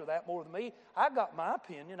to answer that more than me. I got my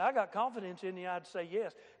opinion. I got confidence in you. I'd say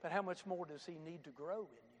yes. But how much more does He need to grow in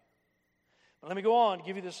you? Well, let me go on,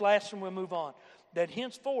 give you this last one, we'll move on. That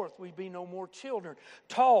henceforth we be no more children,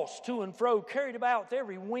 tossed to and fro, carried about with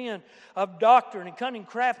every wind of doctrine and cunning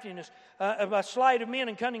craftiness, by sleight of men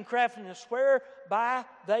and cunning craftiness, whereby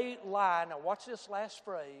they lie. Now watch this last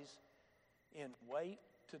phrase, in wait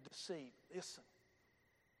to deceive. Listen.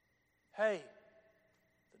 Hey,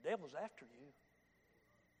 the devil's after you.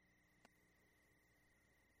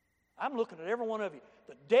 I'm looking at every one of you.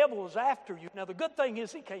 The devil is after you. Now the good thing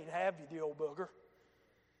is he can't have you, the old booger.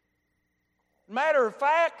 Matter of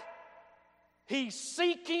fact, he's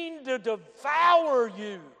seeking to devour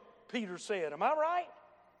you, Peter said. Am I right?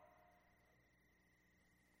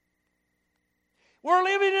 We're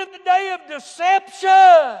living in the day of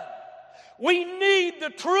deception. We need the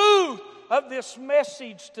truth of this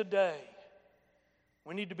message today.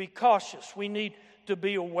 We need to be cautious. We need to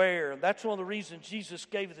be aware. That's one of the reasons Jesus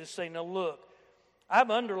gave us this saying. Now look,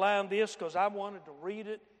 I've underlined this because I wanted to read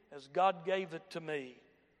it as God gave it to me.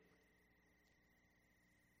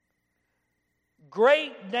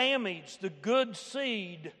 Great damage the good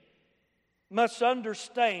seed must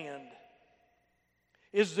understand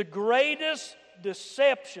is the greatest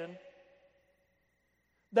deception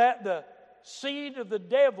that the seed of the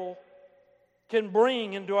devil can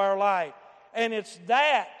bring into our life. And it's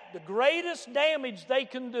that the greatest damage they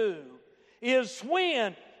can do is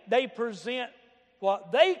when they present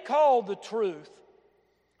what they call the truth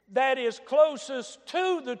that is closest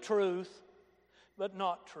to the truth, but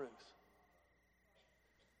not truth.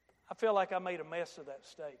 I feel like I made a mess of that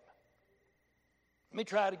statement. Let me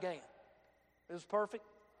try it again. Is this perfect?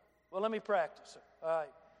 Well, let me practice it. All right.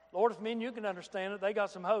 Lord, if me and you can understand it, they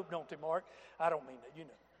got some hope, don't they, Mark? I don't mean that, you know.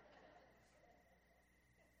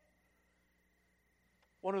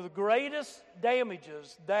 One of the greatest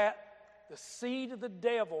damages that the seed of the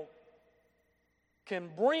devil can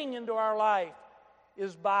bring into our life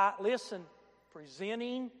is by, listen,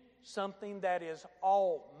 presenting something that is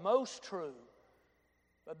almost true,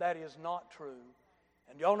 but that is not true.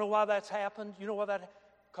 And y'all know why that's happened? You know why that?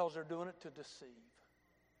 Because they're doing it to deceive.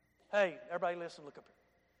 Hey, everybody listen, look up here.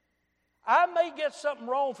 I may get something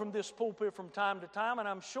wrong from this pulpit from time to time, and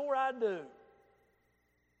I'm sure I do.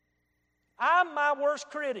 I'm my worst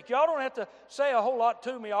critic. Y'all don't have to say a whole lot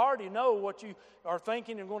to me. I already know what you are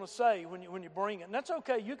thinking and going to say when you bring it. And that's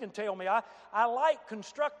okay. You can tell me. I like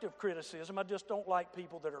constructive criticism. I just don't like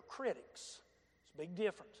people that are critics. It's a big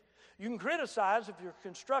difference. You can criticize if you're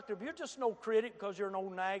constructive. You're just no critic because you're an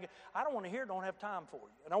old nag. I don't want to hear it. Don't have time for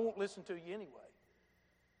you. And I won't listen to you anyway.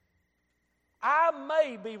 I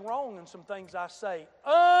may be wrong in some things I say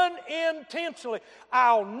unintentionally.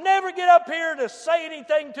 I'll never get up here to say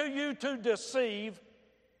anything to you to deceive.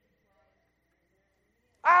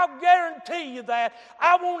 I'll guarantee you that.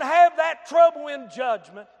 I won't have that trouble in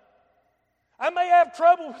judgment. I may have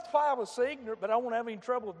trouble with why I was so ignorant, but I won't have any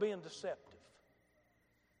trouble with being deceptive.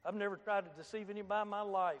 I've never tried to deceive anybody in my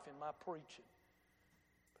life in my preaching.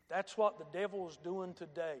 But that's what the devil is doing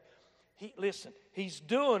today. Listen, he's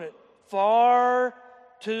doing it far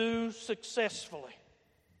too successfully.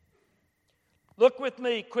 Look with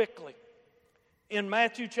me quickly in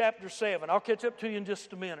Matthew chapter 7. I'll catch up to you in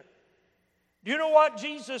just a minute. Do you know what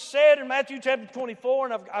Jesus said in Matthew chapter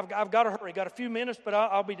 24? And I've got to hurry. Got a few minutes, but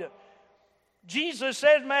I'll be done. Jesus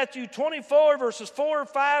said in Matthew 24, verses 4,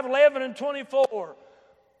 5, 11, and 24.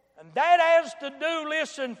 And that has to do,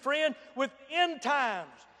 listen, friend, with end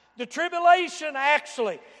times. The tribulation,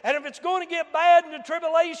 actually. And if it's going to get bad in the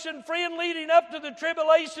tribulation, friend, leading up to the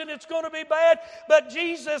tribulation, it's going to be bad. But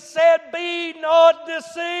Jesus said, be not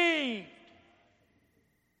deceived.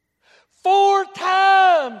 4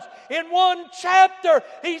 times in one chapter,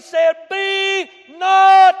 he said, be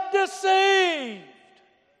not deceived.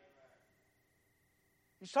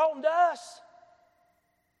 He's talking to us.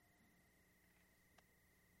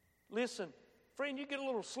 Listen, friend, you get a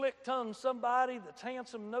little slick-tongued somebody that's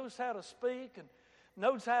handsome, knows how to speak, and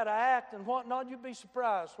knows how to act and whatnot, you'd be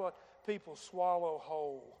surprised what people swallow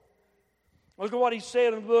whole. Look at what he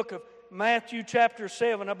said in the book of Matthew chapter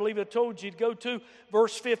 7. I believe I told you to go to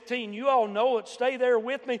verse 15. You all know it. Stay there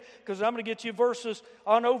with me because I'm going to get you verses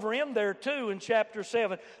on over in there too in chapter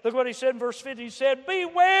 7. Look what he said in verse 15. He said,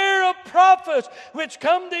 beware of prophets which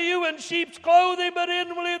come to you in sheep's clothing, but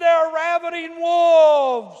inwardly they are ravening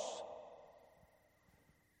wolves.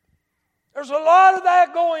 There's a lot of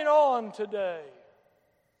that going on today.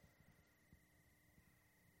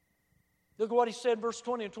 Look at what he said in verse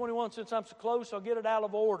 20 and 21. Since I'm so close, I'll get it out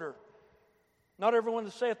of order. Not everyone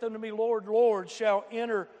that saith unto me, Lord, Lord, shall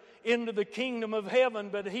enter into the kingdom of heaven,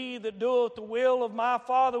 but he that doeth the will of my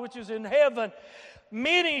Father which is in heaven.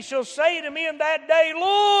 Many shall say to me in that day,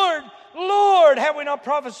 Lord, Lord, have we not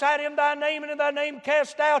prophesied in thy name, and in thy name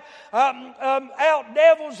cast out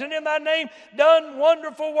devils, and in thy name done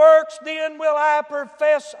wonderful works? Then will I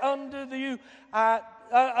profess unto them,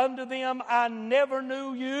 I never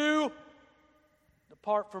knew you.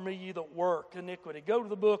 Depart from me, ye that work iniquity. Go to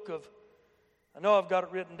the book of, I know I've got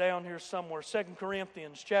it written down here somewhere, 2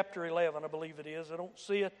 Corinthians chapter 11, I believe it is. I don't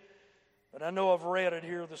see it, but I know I've read it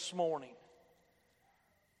here this morning.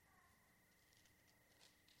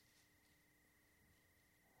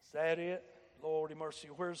 Is that it? Lordy mercy,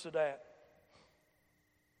 where's it at?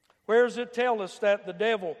 Where does it tell us that the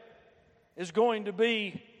devil is going to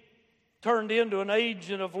be turned into an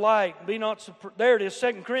agent of light? Be not there it is,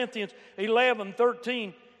 2 Corinthians 11,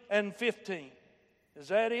 13, and 15. Is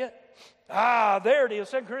that it? There it is,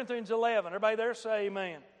 2 Corinthians 11. Everybody there say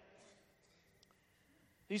amen.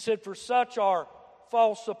 He said, for such are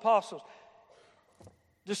false apostles,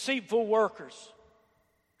 deceitful workers,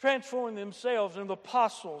 transforming themselves into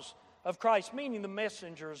apostles of Christ, meaning the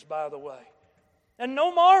messengers, by the way. And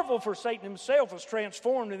no marvel, for Satan himself was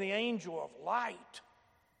transformed into the angel of light.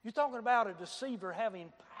 You're talking about a deceiver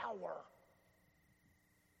having power.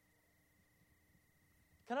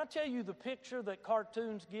 Can I tell you the picture that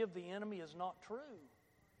cartoons give the enemy is not true?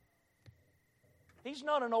 He's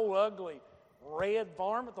not an old ugly red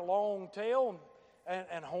varmint with a long tail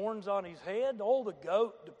and horns on his head. The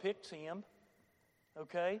goat depicts him.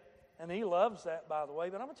 Okay? And he loves that, by the way.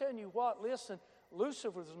 But I'm going to tell you what, listen, Lucifer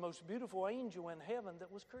was the most beautiful angel in heaven that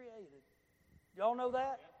was created. Y'all know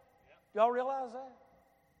that? Y'all realize that?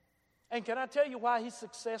 And can I tell you why he's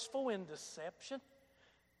successful in deception?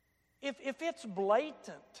 If it's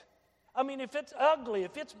blatant, I mean, if it's ugly,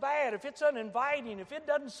 if it's bad, if it's uninviting, if it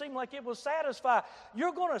doesn't seem like it will satisfy,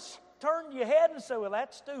 you're going to turn your head and say, well,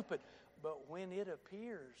 that's stupid. But when it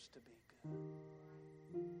appears to be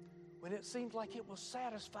good, when it seems like it will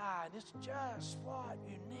satisfy, and it's just what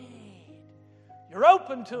you need, you're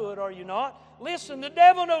open to it, are you not? Listen, the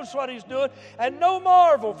devil knows what he's doing, and no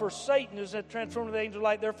marvel, for Satan is that transformed the angel of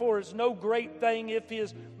light. Therefore, it's no great thing if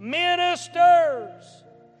his ministers,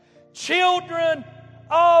 children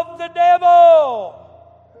of the devil,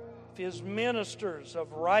 if his ministers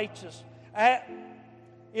of righteousness,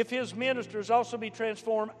 if his ministers also be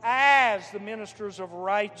transformed as the ministers of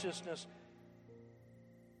righteousness.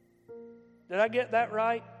 Did I get that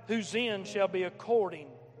right? Whose end shall be according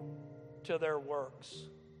to their works.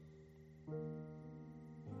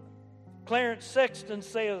 Clarence Sexton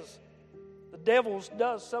says the devil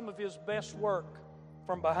does some of his best work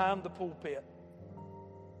from behind the pulpit.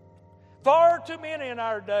 Far too many in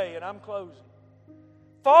our day, and I'm closing,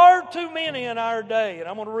 far too many in our day, and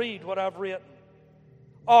I'm going to read what I've written,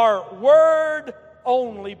 are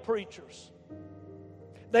word-only preachers.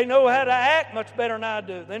 They know how to act much better than I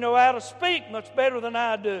do. They know how to speak much better than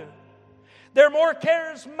I do. They're more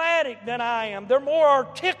charismatic than I am. They're more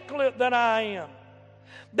articulate than I am.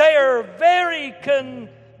 They are very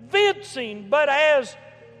convincing, but as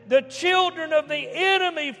the children of the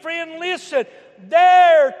enemy, friend, listen,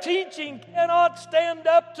 their teaching cannot stand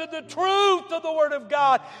up to the truth of the Word of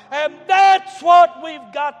God. And that's what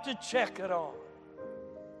we've got to check it on.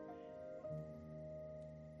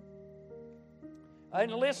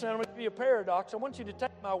 And listen, I'm going to give you a paradox. I want you to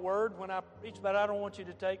take my word when I preach, but I don't want you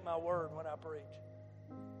to take my word when I preach.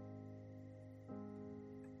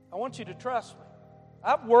 I want you to trust me.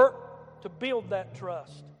 I've worked to build that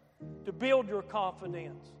trust, to build your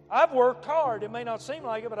confidence. I've worked hard. It may not seem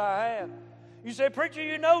like it, but I have. You say, preacher,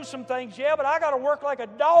 you know some things. Yeah, but I got to work like a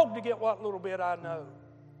dog to get what little bit I know.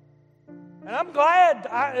 And I'm glad.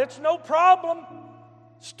 It's no problem.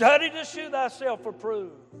 Study to shew thyself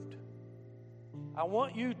approved. I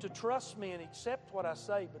want you to trust me and accept what I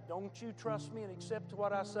say, but don't you trust me and accept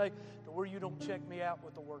what I say to where you don't check me out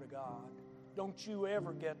with the Word of God. Don't you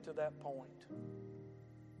ever get to that point.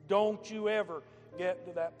 Don't you ever get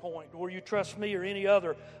to that point where you trust me or any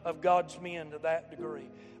other of God's men to that degree.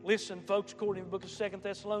 Listen, folks, according to the book of 2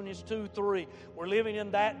 Thessalonians 2:3, we're living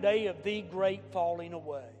in that day of the great falling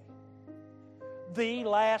away. The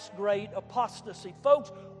last great apostasy.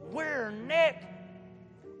 Folks, we're neck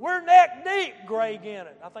deep, Greg, in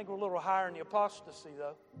it. I think we're a little higher in the apostasy,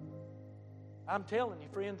 though. I'm telling you,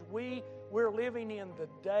 friends, we're living in the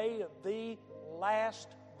day of the last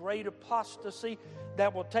great apostasy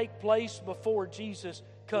that will take place before Jesus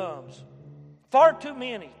comes. Far too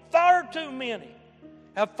many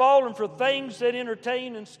have fallen for things that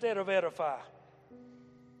entertain instead of edify.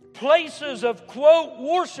 Places of, quote,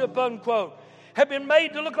 worship, unquote, have been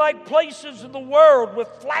made to look like places of the world with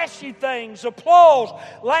flashy things, applause,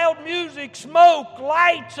 loud music, smoke,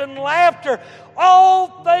 lights, and laughter.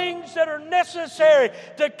 All things that are necessary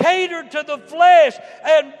to cater to the flesh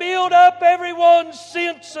and build up everyone's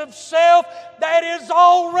sense of self that is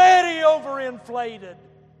already overinflated.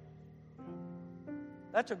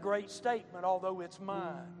 That's a great statement, although it's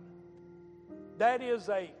mine. That is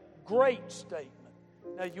a great statement.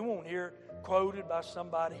 Now, you won't hear it quoted by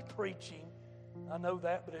somebody preaching. I know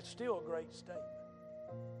that, but it's still a great statement.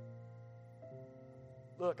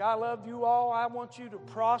 Look, I love you all. I want you to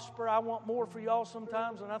prosper. I want more for y'all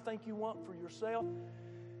sometimes than I think you want for yourself.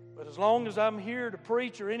 But as long as I'm here to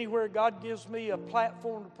preach or anywhere God gives me a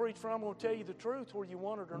platform to preach from, I'm going to tell you the truth whether you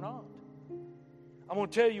want it or not. I'm going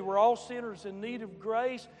to tell you we're all sinners in need of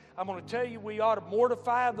grace. I'm going to tell you we ought to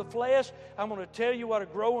mortify the flesh. I'm going to tell you we ought to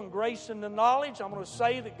grow in grace and the knowledge. I'm going to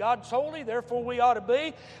say that God's holy, therefore we ought to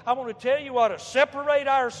be. I'm going to tell you we ought to separate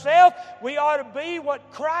ourselves. We ought to be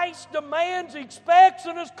what Christ demands, expects,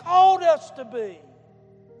 and has called us to be.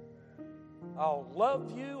 I'll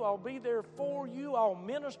love you. I'll be there for you. I'll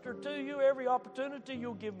minister to you every opportunity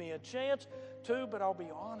you'll give me a chance to, but I'll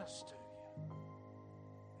be honest to you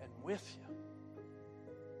and with you.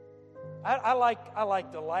 I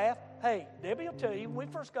like to laugh. Hey, Debbie will tell you, when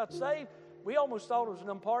we first got saved, we almost thought it was an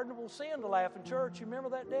unpardonable sin to laugh in church. You remember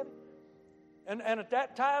that, Debbie? And at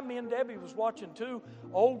that time, me and Debbie was watching two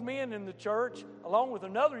old men in the church, along with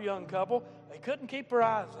another young couple. They couldn't keep their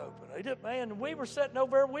eyes open. They did, man. And we were sitting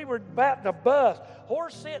over there. We were about to bust.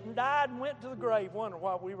 Horse sitting, died, and went to the grave. Wondering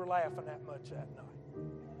why we were laughing that much that night.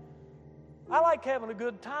 I like having a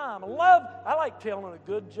good time. I like telling a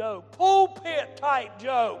good joke. Pulpit type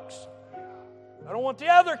jokes. I don't want the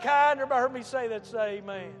other kind. Everybody heard me say that, say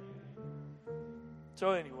amen. So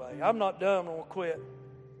anyway, I'm not done. I'm going to quit.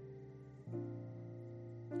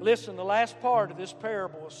 Listen, the last part of this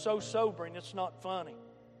parable is so sobering, it's not funny.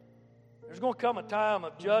 There's going to come a time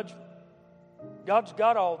of judgment. God's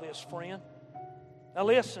got all this, friend. Now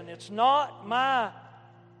listen, it's not my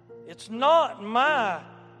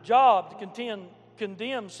job to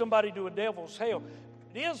condemn somebody to a devil's hell.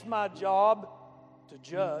 It is my job to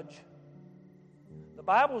judge. The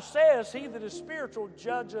Bible says, he that is spiritual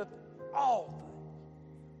judgeth all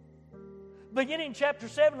things. Beginning in chapter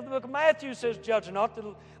 7 of the book of Matthew says, judge not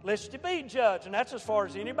lest you be judged. And that's as far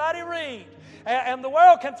as anybody reads. And the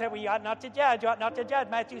world can say, well, you ought not to judge. You ought not to judge.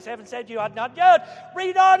 Matthew 7 said you ought not judge.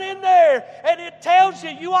 Read on in there. And it tells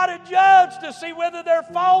you ought to judge to see whether they're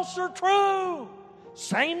false or true.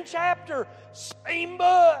 Same chapter, same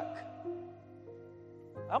book.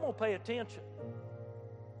 I'm going to pay attention.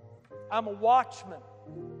 I'm a watchman.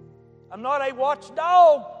 I'm not a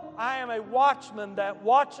watchdog. I am a watchman that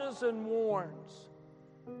watches and warns.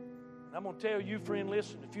 And I'm going to tell you, friend,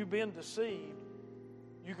 listen, if you've been deceived,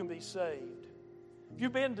 you can be saved. If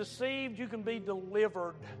you've been deceived, you can be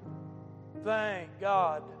delivered. Thank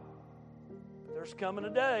God. But there's coming a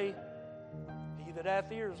day, he that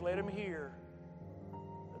hath ears, let him hear,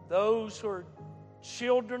 that those who are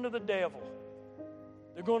children of the devil,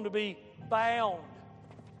 they're going to be bound,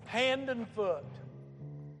 hand and foot,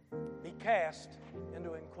 be cast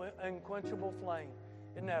into unquenchable flame.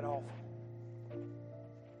 Isn't that awful?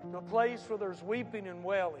 To a place where there's weeping and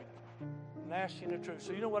wailing, gnashing of truth.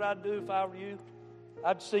 So you know what I'd do if I were you?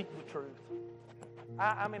 I'd seek the truth.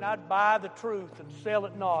 I mean, I'd buy the truth and sell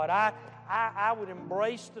it not. I would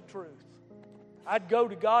embrace the truth. I'd go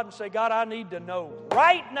to God and say, God, I need to know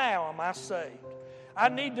right now, am I saved? I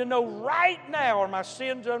need to know right now, are my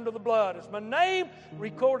sins under the blood? Is my name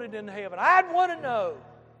recorded in heaven? I'd want to know.